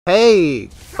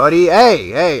Hey, buddy.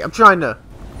 Hey, I'm trying to...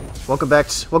 Welcome back,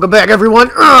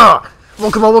 everyone.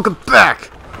 Welcome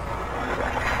back.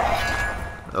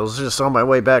 I was just on my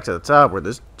way back to the top where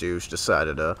this douche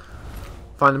decided to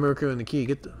find the miracle and the key.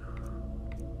 Get the...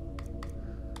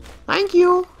 Thank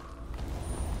you.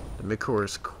 The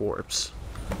Mikor's corpse.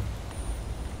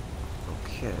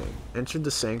 Okay. Entered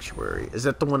the sanctuary. Is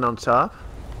that the one on top?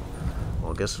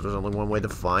 Well, I guess there's only one way to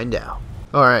find out.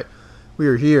 Alright. We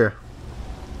are here.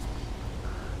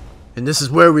 And this is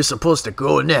where we're supposed to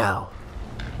go now.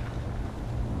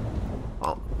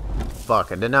 Oh,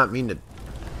 fuck. I did not mean to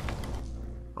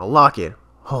unlock it.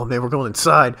 Oh, man, we're going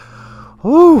inside.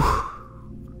 Woo!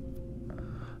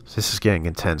 This is getting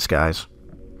intense, guys.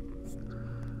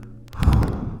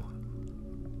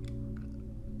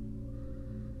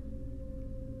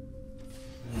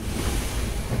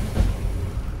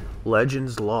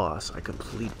 Legends Lost. I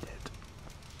completed it.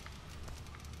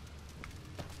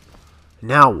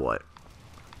 Now what?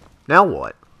 Now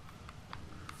what?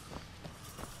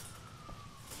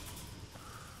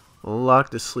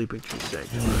 Unlock the sleeping tree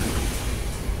sanctuary.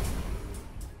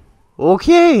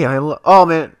 Okay, oh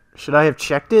man, should I have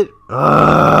checked it?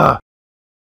 I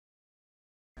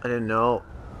didn't know.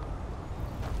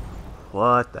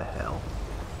 What the hell?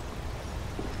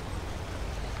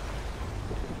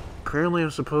 Apparently I'm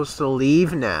supposed to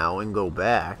leave now and go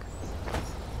back.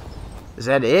 Is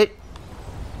that it?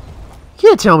 You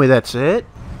can't tell me that's it.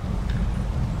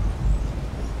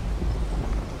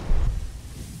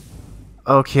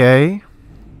 Okay.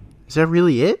 Is that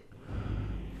really it?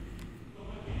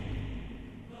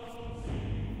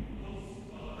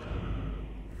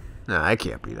 Nah, I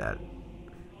can't be that.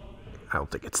 I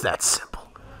don't think it's that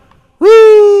simple. Whee!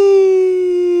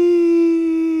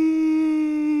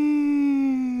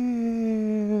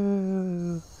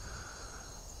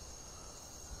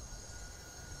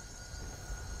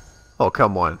 Oh,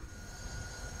 come on.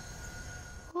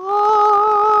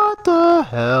 What the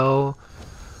hell?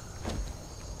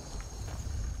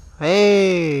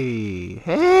 Hey!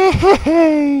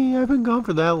 I've been gone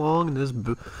for that long, and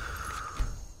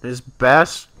this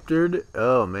bastard...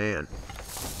 Oh, man.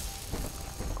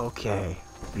 Okay.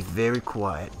 Be very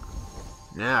quiet.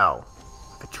 Now,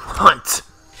 get your hunt!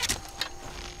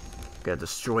 Gotta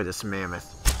destroy this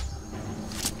mammoth.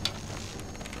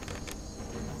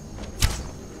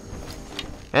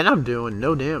 And I'm doing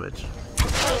no damage.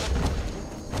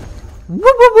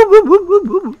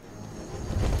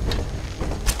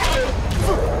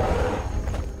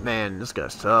 Man, this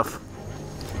guy's tough.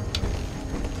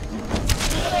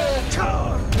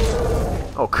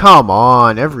 Oh, come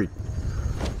on.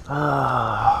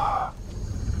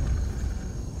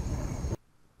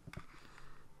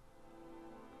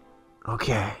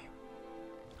 Okay.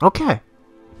 Okay.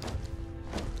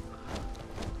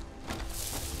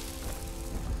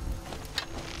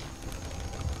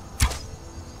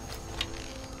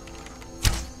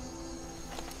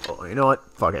 Oh, you know what?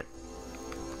 Fuck it.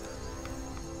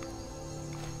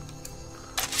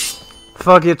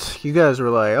 Fuck it. You guys were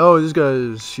like, oh, this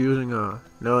guy's using a...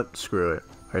 No, screw it.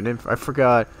 I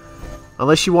forgot.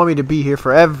 Unless you want me to be here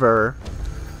forever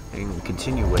and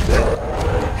continue with it,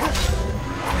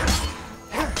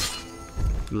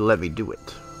 you let me do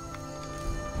it.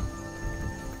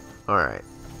 Alright.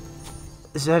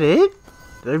 Is that it?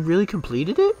 Did I really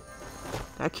completed it?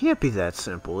 That can't be that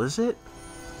simple, is it?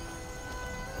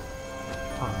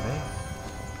 Oh, man.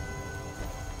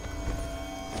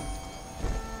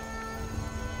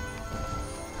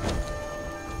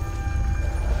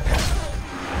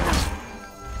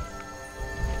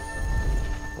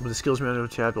 Open the skills manager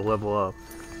tab to level up.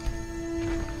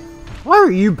 Why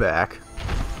are you back?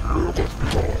 You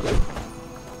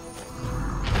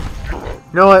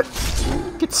know what?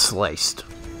 Get sliced.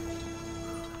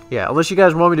 Yeah, unless you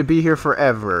guys want me to be here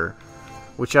forever.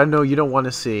 Which I know you don't want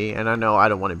to see, and I know I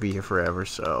don't want to be here forever,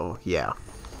 so yeah.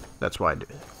 That's why I do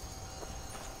it.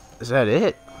 Is that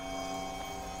it?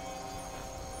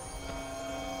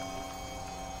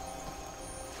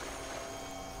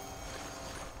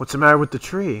 What's the matter with the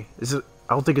tree? Is it?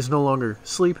 I don't think it's no longer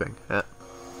sleeping. You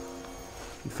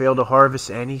failed to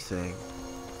harvest anything.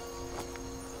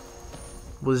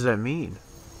 What does that mean?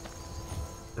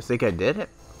 I think I did it.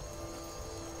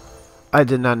 I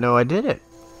did not know I did it.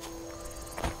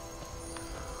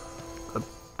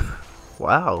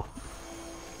 Wow.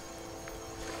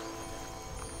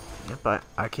 Yep,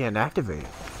 I can't activate it.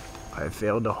 I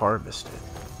failed to harvest it.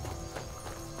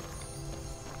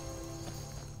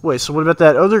 Wait, so what about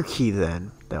that other key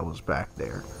then that was back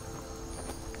there?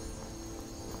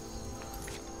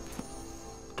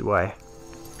 Do I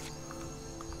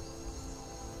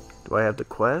have the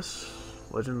quest?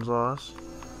 Legends Lost.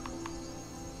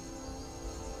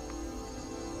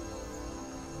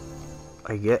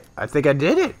 I think I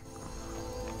did it.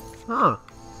 Huh.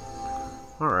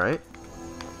 Alright.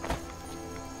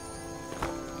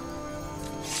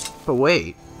 But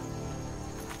wait.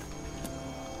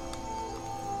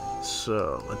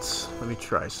 So, let me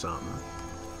try something.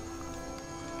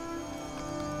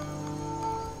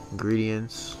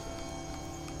 Ingredients.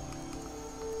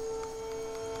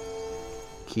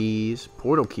 Keys.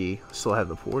 Portal key. I still have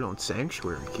the portal and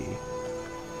sanctuary key.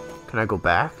 Can I go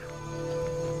back?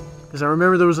 Because I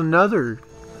remember there was another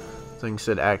thing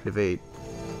said activate.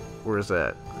 Where is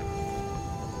that?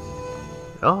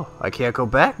 Oh, I can't go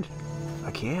back.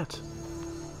 I can't.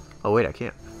 Oh wait, I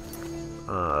can't.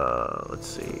 Let's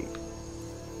see.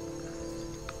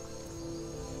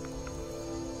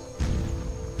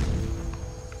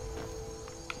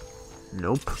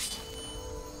 Nope.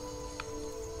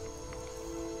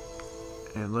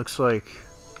 And it looks like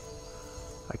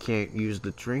I can't use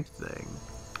the drink thing.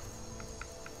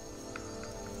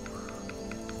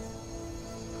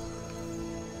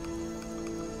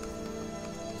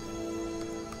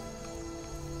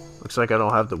 Looks like I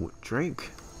don't have the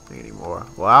drink thing anymore.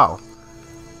 Wow.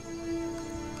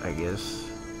 I guess.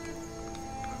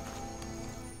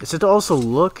 It said to also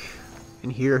look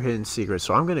and hear hidden secrets,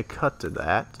 so I'm gonna cut to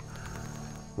that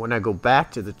when I go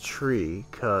back to the tree,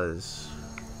 cause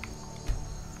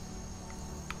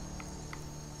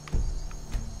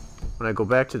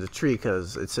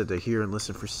it said to hear and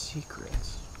listen for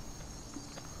secrets.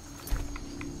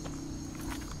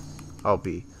 I'll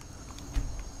be.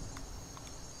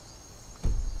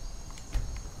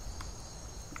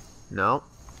 No.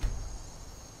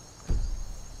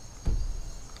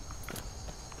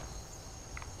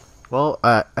 Well,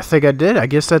 I think I did. I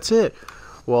guess that's it.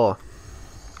 Well,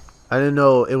 I didn't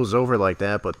know it was over like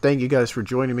that, but thank you guys for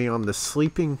joining me on the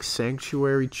Sleeping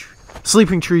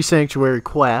Tree Sanctuary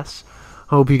quest.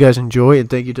 I hope you guys enjoy, and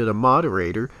thank you to the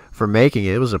moderator for making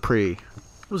it. It was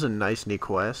a nice, neat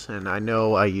quest, and I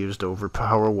know I used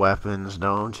overpowered weapons.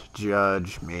 Don't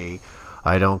judge me.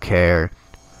 I don't care.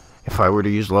 If I were to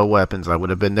use low weapons, I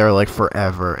would have been there like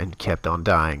forever and kept on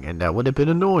dying, and that would have been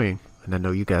annoying. And I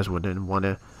know you guys wouldn't want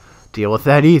to deal with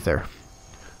that either.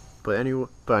 But anyway,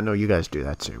 I know you guys do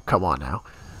that too. Come on now.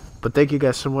 But thank you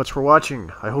guys so much for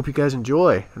watching. I hope you guys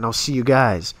enjoy, and I'll see you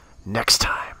guys next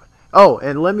time. Oh,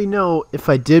 and let me know if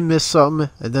I did miss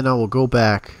something, and then I will go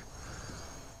back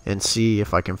and see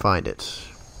if I can find it.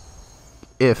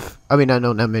 I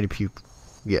know not many people.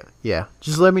 Yeah.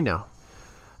 Just let me know,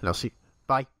 and I'll see.